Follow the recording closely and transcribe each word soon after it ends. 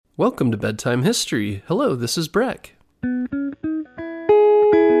Welcome to Bedtime History. Hello, this is Breck.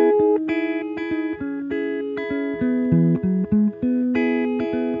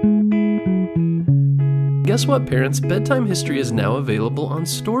 Guess what, parents? Bedtime History is now available on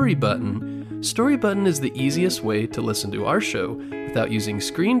Storybutton. Storybutton is the easiest way to listen to our show without using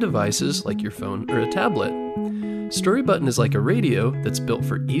screen devices like your phone or a tablet. Storybutton is like a radio that's built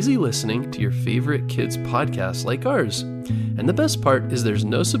for easy listening to your favorite kids' podcasts like ours. And the best part is there's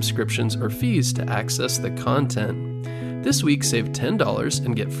no subscriptions or fees to access the content. This week, save $10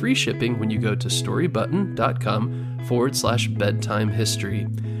 and get free shipping when you go to storybutton.com/bedtime history.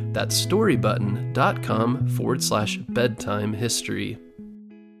 That's storybutton.com/bedtime history.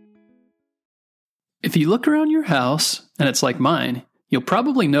 If you look around your house, and it's like mine, you'll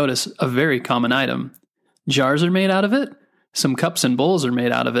probably notice a very common item. Jars are made out of it, some cups and bowls are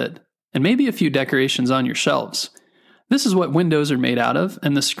made out of it, and maybe a few decorations on your shelves. This is what windows are made out of,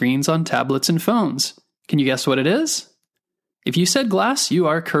 and the screens on tablets and phones. Can you guess what it is? If you said glass, you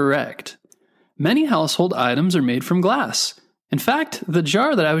are correct. Many household items are made from glass. In fact, the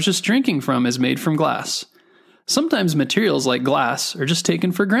jar that I was just drinking from is made from glass. Sometimes materials like glass are just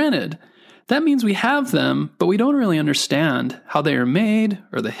taken for granted. That means we have them, but we don't really understand how they are made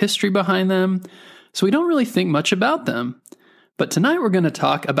or the history behind them, so we don't really think much about them. But tonight we're going to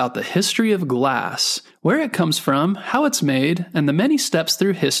talk about the history of glass, where it comes from, how it's made, and the many steps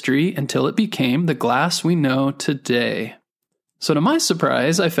through history until it became the glass we know today. So to my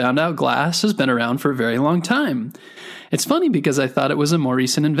surprise, I found out glass has been around for a very long time. It's funny because I thought it was a more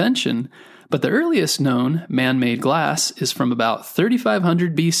recent invention, but the earliest known man-made glass is from about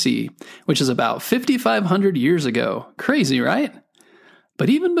 3500 BC, which is about 5,500 years ago. Crazy, right? But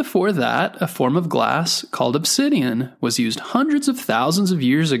even before that, a form of glass called obsidian was used hundreds of thousands of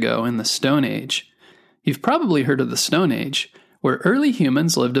years ago in the Stone Age. You've probably heard of the Stone Age, where early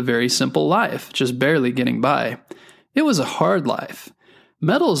humans lived a very simple life, just barely getting by. It was a hard life.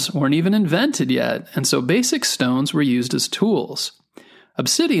 Metals weren't even invented yet, and so basic stones were used as tools.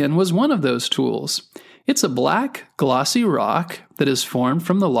 Obsidian was one of those tools. It's a black, glossy rock that is formed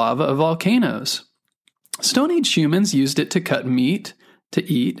from the lava of volcanoes. Stone Age humans used it to cut meat, to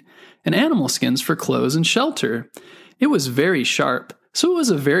eat, and animal skins for clothes and shelter. It was very sharp, so it was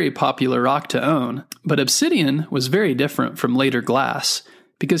a very popular rock to own. But obsidian was very different from later glass,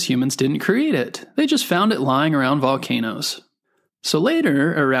 because humans didn't create it. They just found it lying around volcanoes. So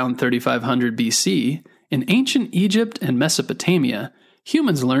later, around 3500 BC, in ancient Egypt and Mesopotamia,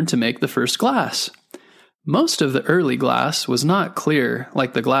 humans learned to make the first glass. Most of the early glass was not clear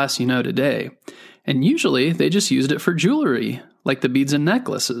like the glass you know today, and usually they just used it for jewelry, like the beads and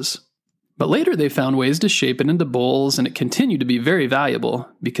necklaces. But later they found ways to shape it into bowls, and it continued to be very valuable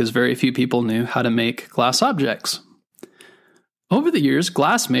because very few people knew how to make glass objects. Over the years,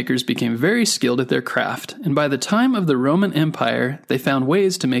 glass makers became very skilled at their craft, and by the time of the Roman Empire, they found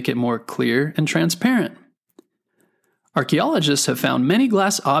ways to make it more clear and transparent. Archaeologists have found many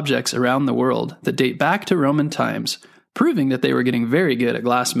glass objects around the world that date back to Roman times, proving that they were getting very good at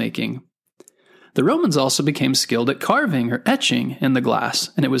glass making. The Romans also became skilled at carving or etching in the glass,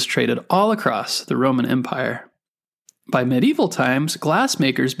 and it was traded all across the Roman Empire. By medieval times, glass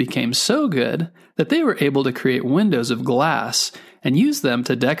makers became so good that they were able to create windows of glass and use them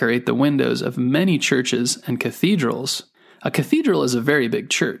to decorate the windows of many churches and cathedrals. A cathedral is a very big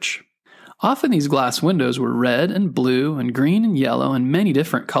church. Often these glass windows were red and blue and green and yellow and many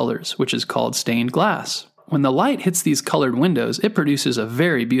different colors, which is called stained glass. When the light hits these colored windows, it produces a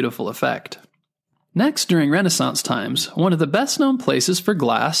very beautiful effect. Next, during Renaissance times, one of the best-known places for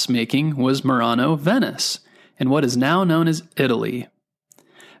glass making was Murano, Venice, in what is now known as Italy.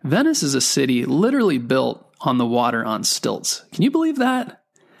 Venice is a city literally built on the water on stilts. Can you believe that?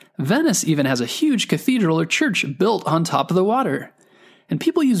 Venice even has a huge cathedral or church built on top of the water. And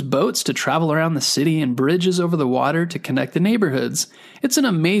people use boats to travel around the city and bridges over the water to connect the neighborhoods. It's an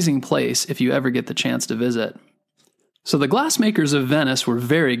amazing place if you ever get the chance to visit. So the glassmakers of Venice were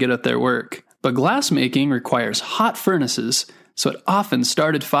very good at their work. But glassmaking requires hot furnaces, so it often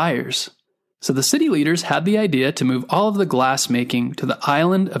started fires. So the city leaders had the idea to move all of the glassmaking to the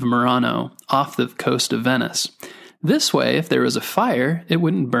island of Murano, off the coast of Venice. This way, if there was a fire, it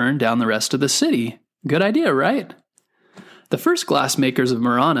wouldn't burn down the rest of the city. Good idea, right? The first glassmakers of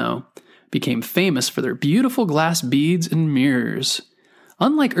Murano became famous for their beautiful glass beads and mirrors.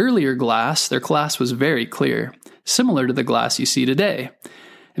 Unlike earlier glass, their glass was very clear, similar to the glass you see today.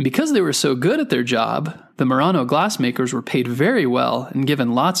 And because they were so good at their job, the Murano glassmakers were paid very well and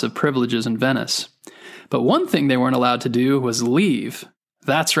given lots of privileges in Venice. But one thing they weren't allowed to do was leave.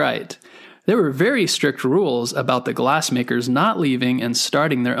 That's right. There were very strict rules about the glassmakers not leaving and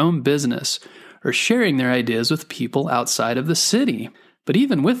starting their own business or sharing their ideas with people outside of the city. But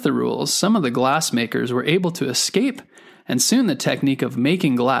even with the rules, some of the glassmakers were able to escape, and soon the technique of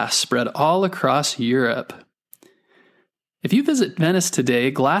making glass spread all across Europe. If you visit Venice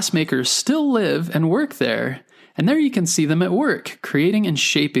today, glassmakers still live and work there, and there you can see them at work, creating and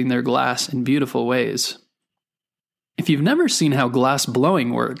shaping their glass in beautiful ways. If you've never seen how glass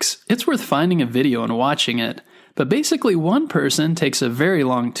blowing works, it's worth finding a video and watching it, but basically one person takes a very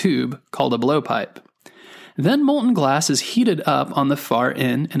long tube, called a blowpipe. Then molten glass is heated up on the far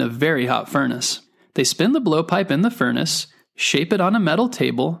end in a very hot furnace. They spin the blowpipe in the furnace, shape it on a metal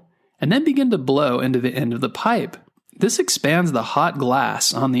table, and then begin to blow into the end of the pipe. This expands the hot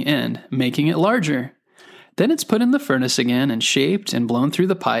glass on the end, making it larger. Then it's put in the furnace again and shaped and blown through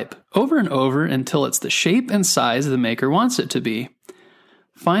the pipe, over and over until it's the shape and size the maker wants it to be.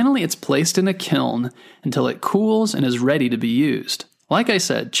 Finally, it's placed in a kiln until it cools and is ready to be used. Like I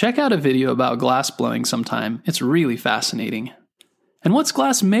said, check out a video about glass blowing sometime. It's really fascinating. And what's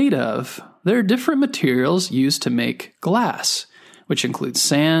glass made of? There are different materials used to make glass, which include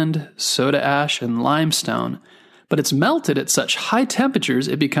sand, soda ash, and limestone. But it's melted at such high temperatures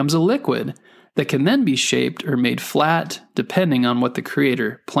it becomes a liquid that can then be shaped or made flat depending on what the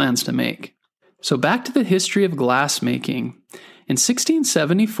creator plans to make. So back to the history of glass making. In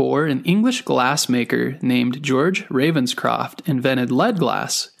 1674, an English glassmaker named George Ravenscroft invented lead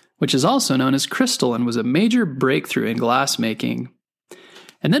glass, which is also known as crystal and was a major breakthrough in glass making.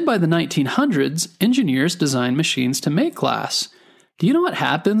 And then by the 1900s, engineers designed machines to make glass. Do you know what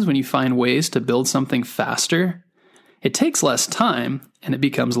happens when you find ways to build something faster? It takes less time, and it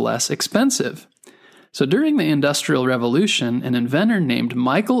becomes less expensive. So during the Industrial Revolution, an inventor named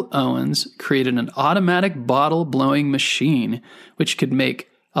Michael Owens created an automatic bottle blowing machine, which could make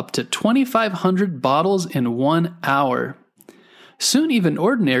up to 2,500 bottles in 1 hour. Soon even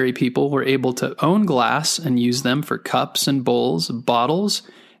ordinary people were able to own glass and use them for cups and bowls, bottles,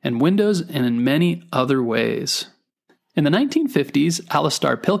 and windows, and in many other ways. In the 1950s,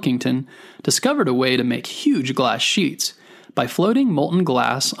 Alistair Pilkington discovered a way to make huge glass sheets by floating molten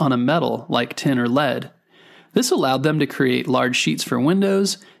glass on a metal like tin or lead. This allowed them to create large sheets for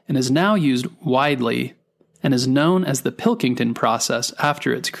windows and is now used widely and is known as the Pilkington process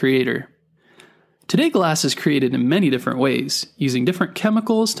after its creator. Today, glass is created in many different ways, using different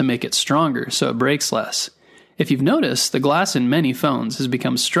chemicals to make it stronger so it breaks less. If you've noticed, the glass in many phones has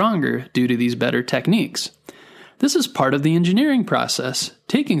become stronger due to these better techniques. This is part of the engineering process,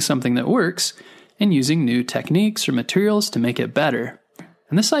 taking something that works and using new techniques or materials to make it better.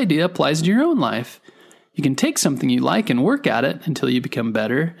 And this idea applies to your own life. You can take something you like and work at it until you become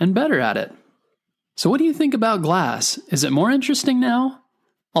better and better at it. So what do you think about glass? Is it more interesting now?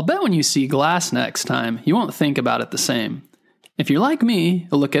 I'll bet when you see glass next time, you won't think about it the same. If you're like me,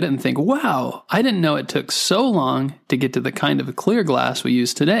 you'll look at it and think, wow, I didn't know it took so long to get to the kind of clear glass we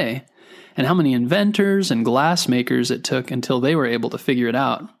use today, and how many inventors and glass makers it took until they were able to figure it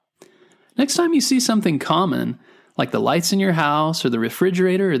out. Next time you see something common, like the lights in your house or the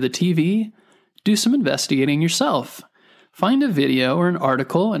refrigerator or the TV, do some investigating yourself. Find a video or an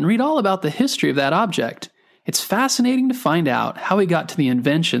article and read all about the history of that object. It's fascinating to find out how we got to the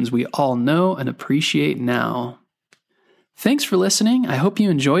inventions we all know and appreciate now. Thanks for listening. I hope you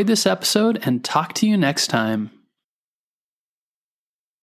enjoyed this episode and talk to you next time.